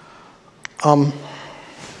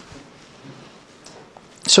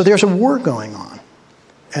 So there's a war going on,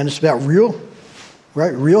 and it's about real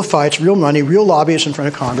fights, real money, real lobbyists in front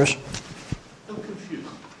of Congress. I'm confused.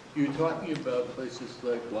 You're talking about places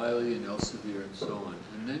like Wiley and Elsevier and so on,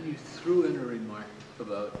 and then you threw in a remark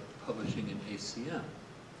about publishing in ACM.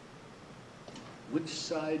 Which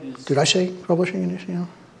side is... Did I say publishing in ACM?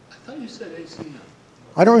 I thought you said ACM.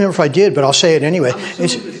 I don't remember if I did, but I'll say it anyway. I'm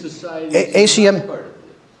assuming the society ACM, part of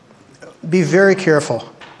it. be very careful.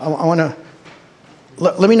 I want to...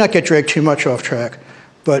 Let me not get dragged too much off track,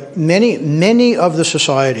 but many of the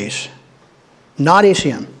societies, not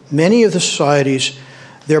ACM, many of the societies,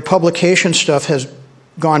 their publication stuff has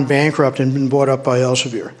gone bankrupt and been bought up by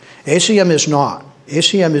Elsevier. ACM is not.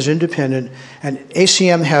 ACM is independent, and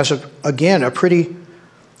ACM has, again, a pretty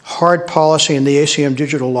hard policy in the ACM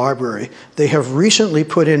Digital Library. They have recently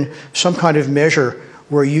put in some kind of measure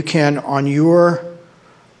where you can, on your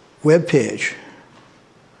web page,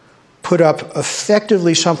 put up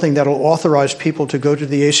effectively something that will authorize people to go to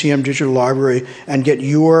the ACM Digital Library and get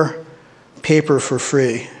your paper for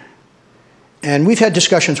free. And we've had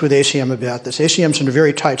discussions with ACM about this. ACM's in a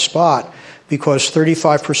very tight spot because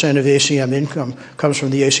 35% of ACM income comes from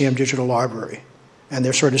the ACM Digital Library. And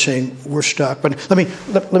they're sort of saying, we're stuck. But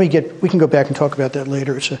we can go back and talk about that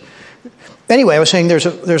later. Anyway, I was saying there's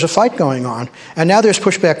a fight going on, and now there's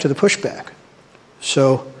pushback to the pushback.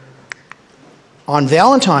 So on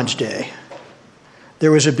Valentine's Day,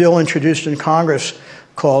 there was a bill introduced in Congress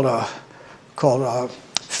called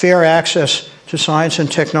Fair Access to Science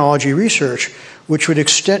and Technology Research, which would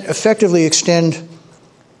effectively extend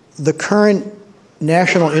the current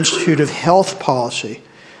National Institute of Health policy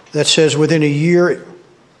that says within a year,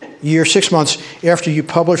 6 months after you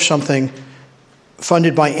publish something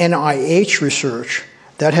funded by NIH research,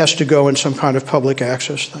 that has to go in some kind of public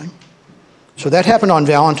access thing. So that happened on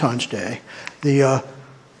Valentine's Day. The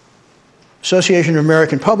Association of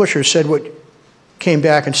American Publishers came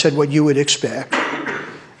back and said what you would expect.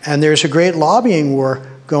 And there's a great lobbying war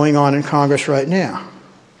going on in Congress right now.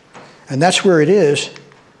 And that's where it is,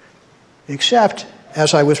 except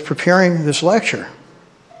as I was preparing this lecture,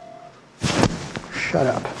 shut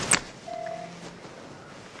up.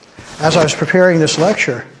 As I was preparing this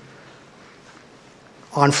lecture,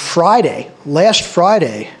 on Friday, last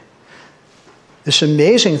Friday, this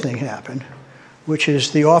amazing thing happened, which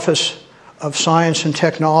is the Office of Science and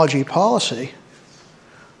Technology Policy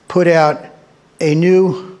put out a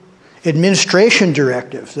new administration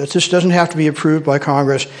directive that this doesn't have to be approved by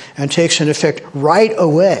Congress and takes in effect right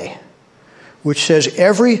away, which says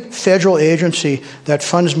every federal agency that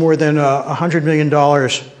funds more than $100 million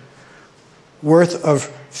worth of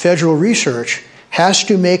federal research has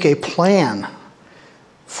to make a plan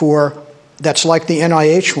for that's like the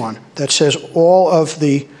NIH one, that says all of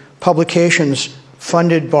the publications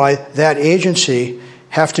funded by that agency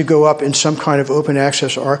have to go up in some kind of open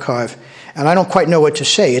access archive. And I don't quite know what to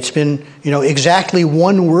say. It's been, exactly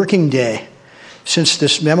 1 working day since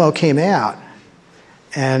this memo came out.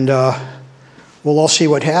 And we'll all see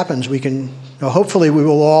what happens. We can, hopefully we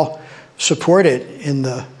will all support it in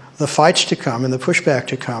the fights to come and the pushback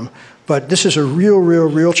to come. But this is a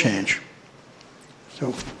real change.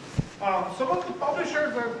 So. Some of the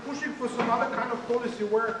publishers are pushing for some other kind of policy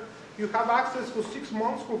where you have access for 6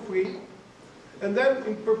 months for free, and then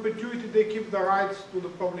in perpetuity they keep the rights to the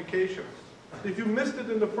publications. If you missed it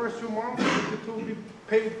in the first 2 months, it will be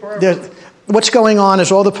paid forever. What's going on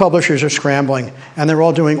is all the publishers are scrambling, and they're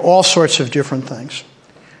all doing all sorts of different things.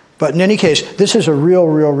 But in any case, this is a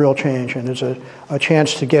real change, and it's a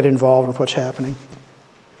chance to get involved with what's happening.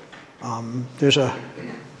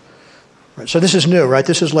 Right, so this is new, right?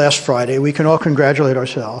 This is last Friday. We can all congratulate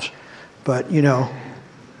ourselves. But,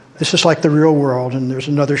 this is like the real world, and there's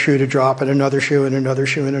another shoe to drop, and another shoe, and another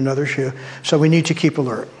shoe, and another shoe. So we need to keep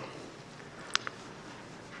alert.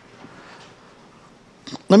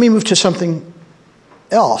 Let me move to something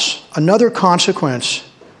else. Another consequence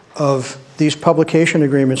of these publication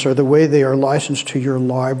agreements are the way they are licensed to your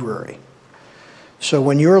library. So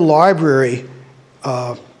when your library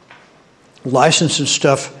licenses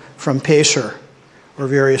stuff from Pacer or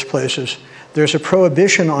various places, there's a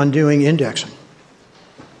prohibition on doing indexing.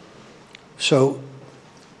 So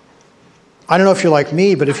I don't know if you're like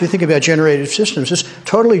me, but if you think about generative systems, this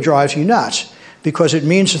totally drives you nuts, because it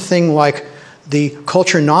means a thing like the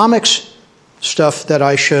culturenomics stuff that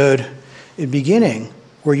I showed in the beginning,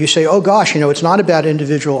 where you say, oh gosh, it's not about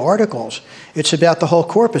individual articles, it's about the whole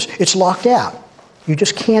corpus. It's locked out. You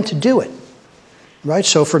just can't do it. Right?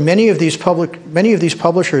 So for many of these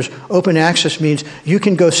publishers, open access means you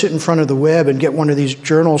can go sit in front of the web and get one of these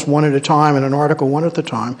journals one at a time and an article one at a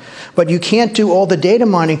time. But you can't do all the data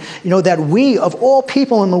mining, that we, of all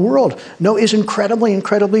people in the world, know is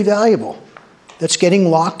incredibly valuable. That's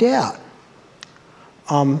getting locked out.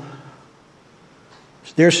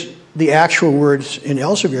 There's the actual words in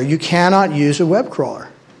Elsevier. You cannot use a web crawler.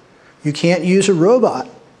 You can't use a robot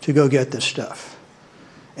to go get this stuff.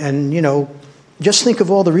 And, just think of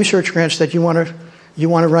all the research grants that you want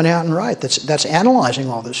to run out and write. That's analyzing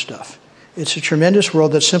all this stuff. It's a tremendous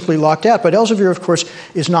world that's simply locked out. But Elsevier, of course,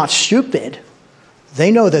 is not stupid. They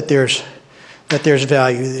know that there's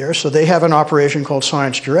value there. So they have an operation called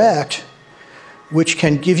Science Direct, which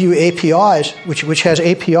can give you APIs, which has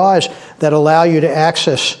APIs that allow you to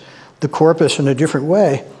access the corpus in a different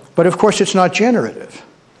way. But of course, it's not generative,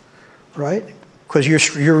 right? Because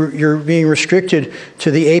you're being restricted to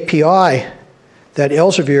the API that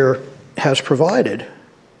Elsevier has provided.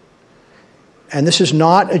 And this is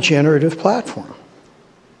not a generative platform.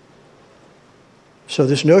 So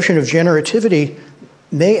this notion of generativity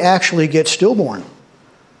may actually get stillborn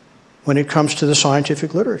when it comes to the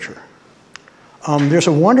scientific literature. There's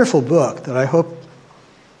a wonderful book that I hope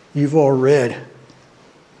you've all read,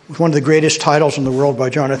 with one of the greatest titles in the world by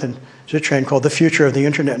Jonathan Zittrain, called The Future of the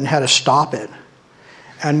Internet and How to Stop It.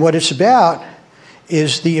 And what it's about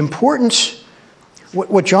is the importance.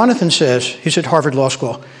 What Jonathan says, he's at Harvard Law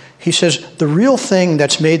School, he says the real thing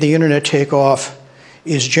that's made the internet take off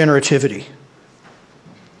is generativity.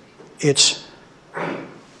 It's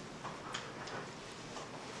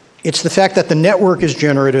the fact that the network is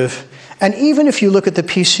generative. And even if you look at the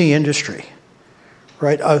PC industry,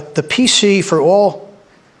 right, the PC, for all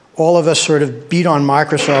of us sort of beat on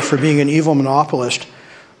Microsoft for being an evil monopolist,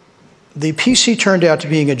 the PC turned out to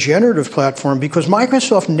being a generative platform because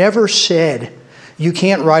Microsoft never said, you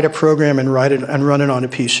can't write a program and run it on a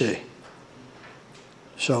PC.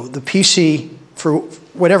 So the PC, for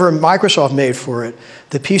whatever Microsoft made for it,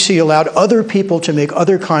 the PC allowed other people to make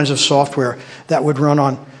other kinds of software that would run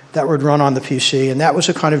on the PC, and that was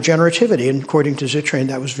a kind of generativity. And according to Zittrain,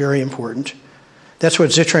 that was very important. That's what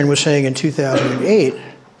Zittrain was saying in 2008.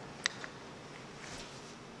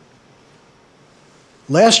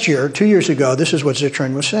 Last year, 2 years ago, this is what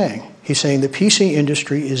Zittrain was saying. He's saying the PC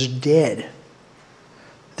industry is dead.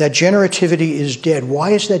 That generativity is dead.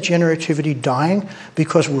 Why is that generativity dying?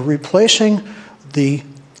 Because we're replacing the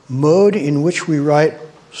mode in which we write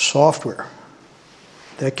software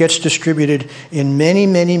that gets distributed in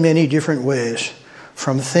many different ways,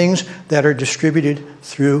 from things that are distributed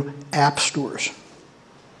through app stores.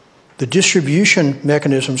 The distribution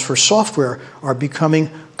mechanisms for software are becoming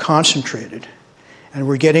concentrated, and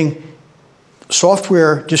we're getting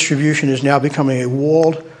software distribution is now becoming a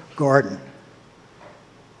walled garden.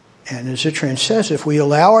 And as Zittrain says, if we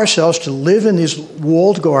allow ourselves to live in these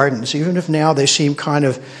walled gardens, even if now they seem kind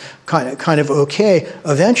of okay,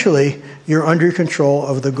 eventually you're under control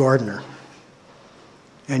of the gardener.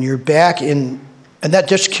 And you're back in, and that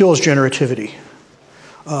just kills generativity.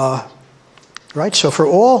 Right? So for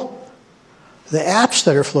all the apps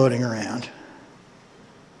that are floating around,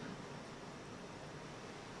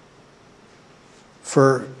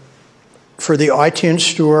 for the iTunes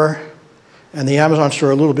store and the Amazon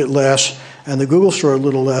store a little bit less, and the Google store a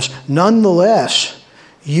little less, nonetheless,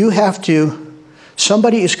 you have to,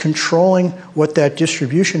 somebody is controlling what that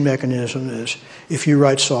distribution mechanism is if you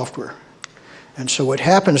write software. And so what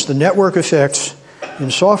happens, the network effects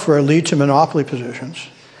in software lead to monopoly positions.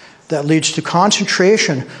 That leads to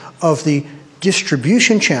concentration of the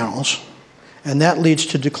distribution channels, and that leads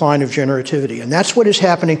to decline of generativity. And that's what is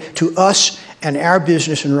happening to us and our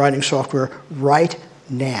business in writing software right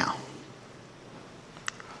now.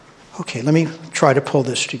 Okay, let me try to pull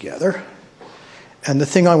this together. And the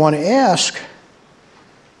thing I want to ask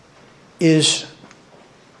is,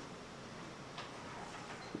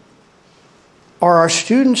 are our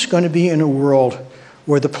students going to be in a world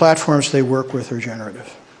where the platforms they work with are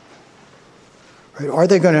generative? Right? Are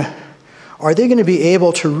they going to be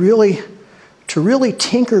able to really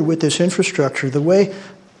tinker with this infrastructure the way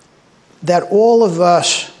that all of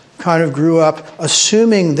us kind of grew up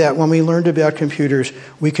assuming that when we learned about computers,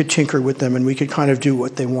 we could tinker with them and we could kind of do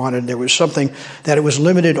what they wanted. There was something that it was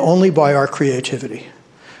limited only by our creativity,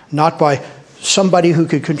 not by somebody who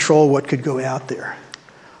could control what could go out there.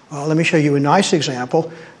 Let me show you a nice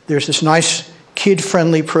example. There's this nice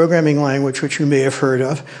kid-friendly programming language, which you may have heard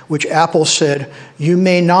of, which Apple said, you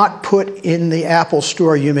may not put in the Apple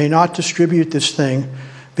Store, you may not distribute this thing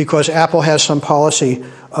because Apple has some policy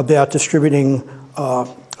about distributing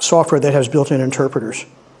software that has built-in interpreters.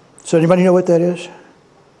 So anybody know what that is?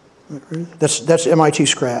 That's MIT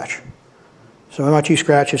Scratch. So MIT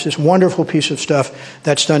Scratch is this wonderful piece of stuff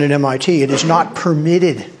that's done at MIT. It is not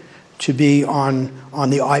permitted to be on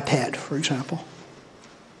the iPad, for example.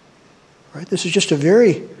 Right? This is just a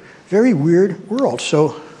very, very weird world.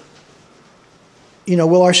 So,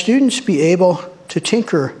 will our students be able to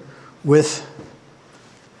tinker with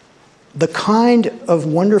the kind of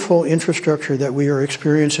wonderful infrastructure that we are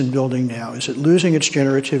experiencing building now? Is it losing its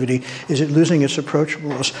generativity? Is it losing its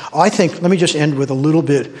approachableness? I think, let me just end with a little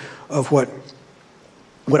bit of what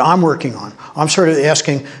I'm working on. I'm sort of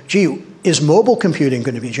asking, gee, is mobile computing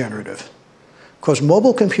going to be generative? Because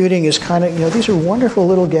mobile computing is kind of, these are wonderful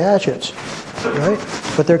little gadgets, right?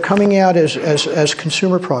 But they're coming out as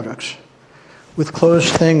consumer products with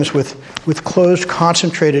closed things, with closed,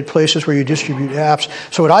 concentrated places where you distribute apps.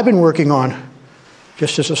 So what I've been working on,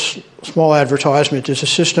 just as a small advertisement, is a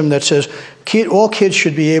system that says all kids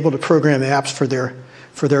should be able to program apps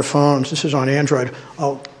for their phones. This is on Android.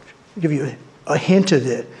 I'll give you a hint of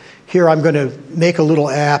it. Here I'm going to make a little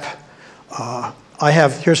app.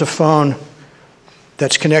 Here's a phone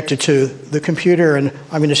that's connected to the computer, and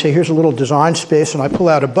I'm going to say, here's a little design space, and I pull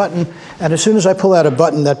out a button, and as soon as I pull out a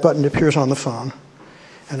button, that button appears on the phone.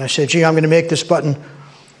 And I say, gee, I'm going to make this button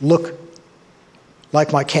look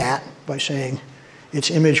like my cat by saying its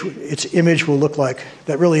image will look like,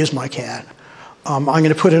 that really is my cat. I'm going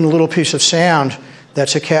to put in a little piece of sound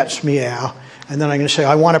that's a cat's meow, and then I'm going to say,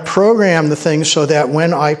 I want to program the thing so that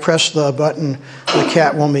when I press the button, the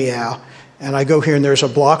cat will meow. And I go here, and there's a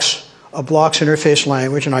blocks interface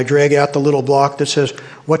language, and I drag out the little block that says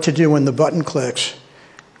what to do when the button clicks.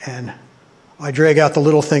 And I drag out the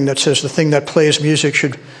little thing that says the thing that plays music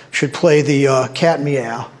should play the cat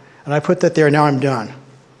meow. And I put that there, now I'm done.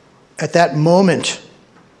 At that moment,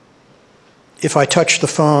 if I touch the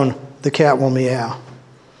phone, the cat will meow.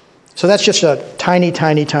 So that's just a tiny,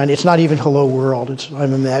 it's not even Hello World.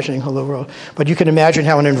 I'm imagining Hello World. But you can imagine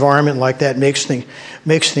how an environment like that makes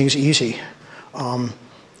things easy.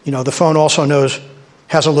 The phone also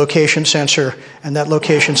has a location sensor, and that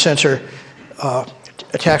location sensor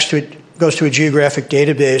goes to a geographic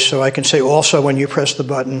database, so I can say also when you press the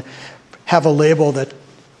button, have a label that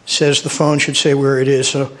says the phone should say where it is.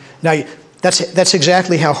 So now that's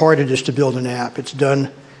exactly how hard it is to build an app. It's done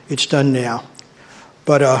now.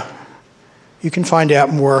 But you can find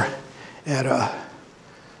out more at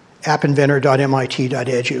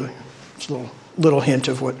appinventor.mit.edu. It's a little hint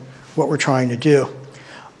of what we're trying to do.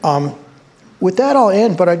 With that, I'll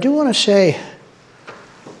end, but I do want to say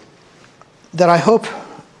that I hope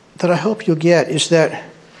you'll get is that I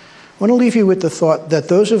want to leave you with the thought that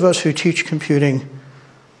those of us who teach computing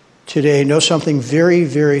today know something very,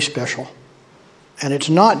 very special. And it's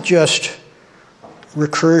not just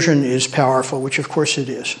recursion is powerful, which of course it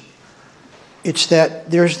is. It's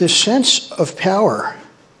that there's this sense of power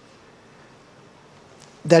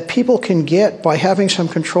that people can get by having some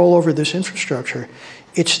control over this infrastructure.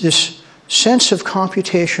 It's this sense of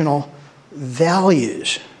computational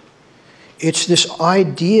values. It's this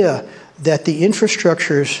idea that the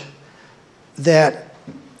infrastructures that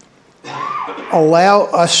allow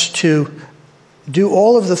us to do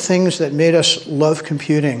all of the things that made us love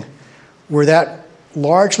computing were that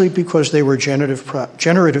largely because they were generative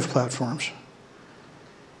platforms.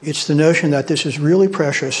 It's the notion that this is really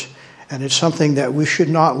precious and it's something that we should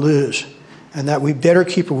not lose and that we better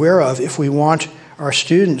keep aware of if we want our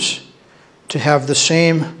students to have the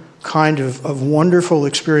same kind of wonderful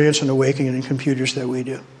experience and awakening in computers that we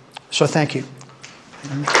do. So thank you.